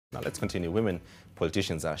Now let's continue. Women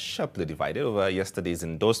politicians are sharply divided over yesterday's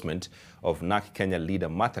endorsement of NARC Kenya leader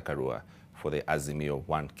Martha Karua for the Azimio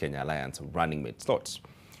One Kenya Alliance running mate slot.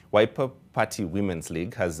 Wiper Party Women's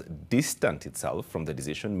League has distanced itself from the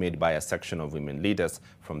decision made by a section of women leaders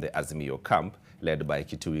from the Azimio camp, led by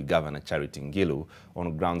Kitui Governor Charity Ngilu,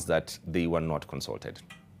 on grounds that they were not consulted.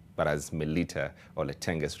 But as Melita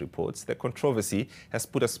Oletenges reports, the controversy has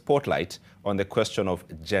put a spotlight on the question of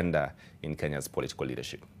gender in Kenya's political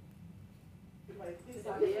leadership.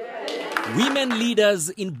 Women leaders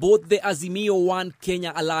in both the Azimio One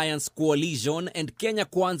Kenya Alliance Coalition and Kenya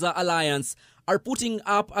Kwanza Alliance are putting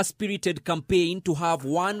up a spirited campaign to have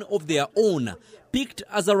one of their own picked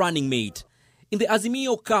as a running mate. In the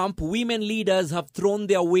Azimio camp, women leaders have thrown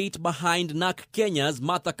their weight behind NARC Kenya's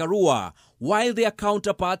Martha Karua, while their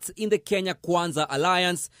counterparts in the Kenya Kwanza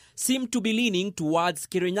Alliance seem to be leaning towards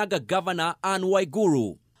Kirinyaga Governor Anne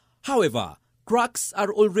Waiguru. However, cracks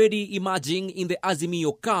are already emerging in the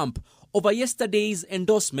Azimio camp over yesterday's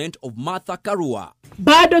endorsement of Martha Karua.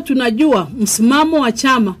 Bado tunajua msimamo wa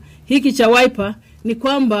chama hiki cha Wiper ni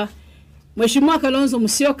kwamba Mheshimiwa Kalonzo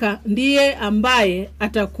Musyoka ndiye ambaye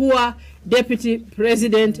atakuwa Deputy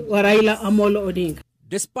President wa Raila Amolo Odinga.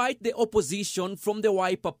 Despite the opposition from the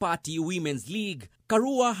Wiper Party Women's League,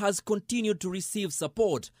 Karua has continued to receive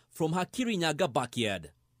support from her Kirinyaga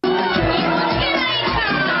backyard.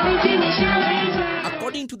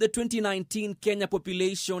 According to the 2019 Kenya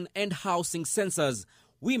Population and Housing Census,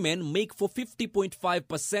 women make for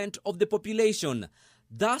 50.5% of the population.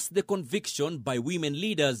 Thus, the conviction by women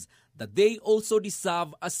leaders that they also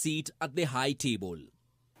deserve a seat at the high table.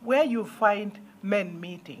 Where you find men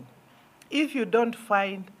meeting, if you don't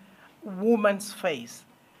find woman's face,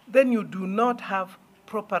 then you do not have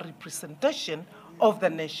proper representation of the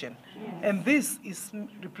nation. And this is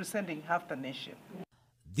representing half the nation.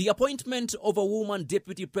 The appointment of a woman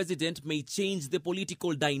deputy president may change the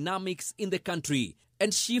political dynamics in the country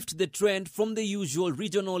and shift the trend from the usual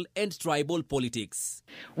regional and tribal politics.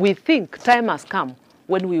 We think time has come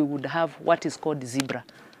when we would have what is called zebra.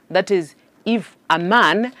 That is, if a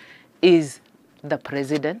man is the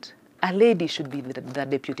president, a lady should be the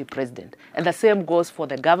deputy president. And the same goes for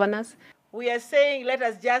the governors. We are saying let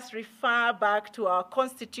us just refer back to our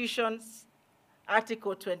Constitution's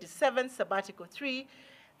Article 27, Sub-Article 3,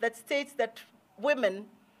 that states that women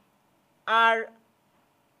are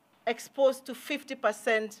exposed to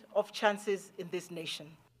 50% of chances in this nation.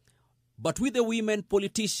 But with the women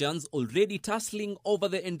politicians already tussling over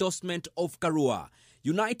the endorsement of Karua,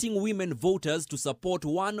 uniting women voters to support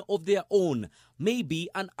one of their own may be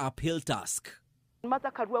an uphill task. Martha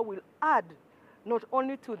Karua will add not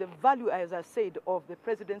only to the value, as I said, of the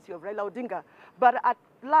presidency of Raila Odinga, but at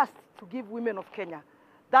last to give women of Kenya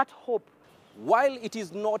that hope. While it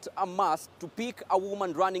is not a must to pick a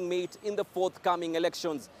woman running mate in the forthcoming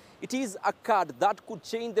elections, it is a card that could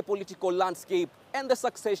change the political landscape and the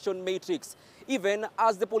succession matrix, even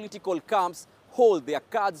as the political camps hold their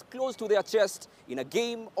cards close to their chest in a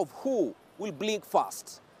game of who will blink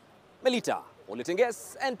first. Melita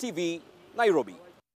Oletenges, NTV, Nairobi.